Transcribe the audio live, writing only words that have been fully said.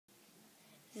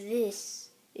This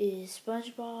is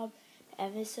Spongebob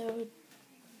episode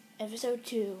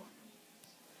 2.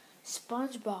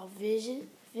 Spongebob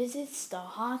visits the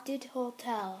haunted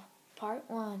hotel, part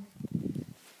 1.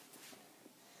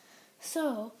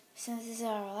 So, since this is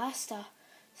our last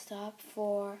stop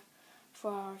for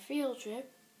our field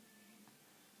trip.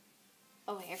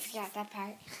 Oh wait, I forgot that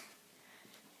part.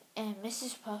 And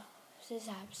Mrs. Puff is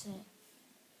absent.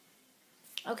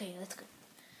 Okay, let's go.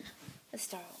 Let's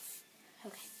start off.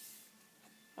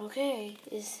 Okay,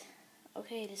 this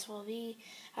will be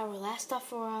our last stop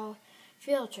for our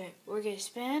field trip. We're going to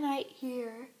spend a night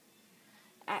here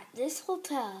at this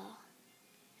hotel,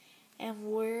 and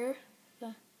we're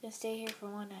going to stay here for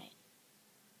one night.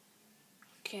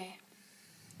 Okay,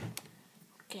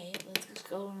 let's just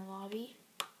go in the lobby.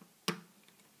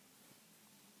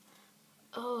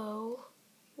 Oh,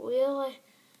 we'll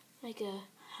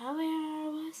how many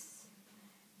hours?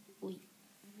 Wait,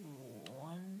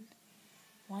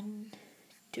 1,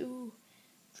 2,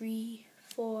 3,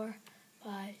 4,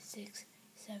 5, 6,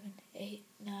 7, 8,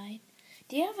 9.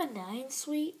 Do you have a 9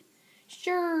 suite?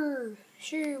 Sure,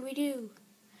 we do.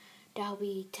 That'll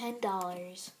be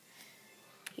 $10.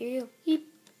 Here you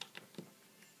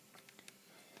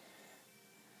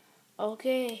go.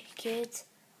 Okay, kids,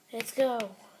 let's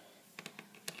go.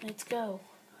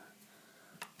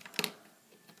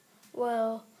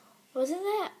 Well, wasn't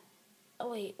it?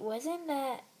 Wait a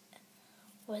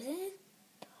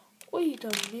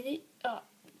minute. Oh,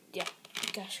 yeah,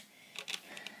 gosh.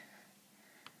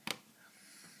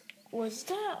 Was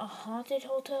that a haunted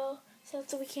hotel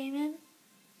since we came in?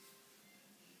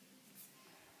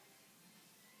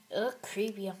 It looked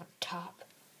creepy on top.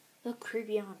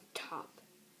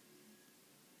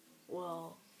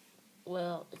 Well,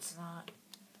 it's not.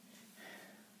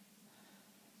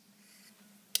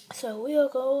 So we'll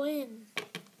go in.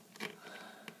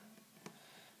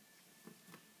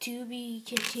 To be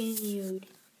continued.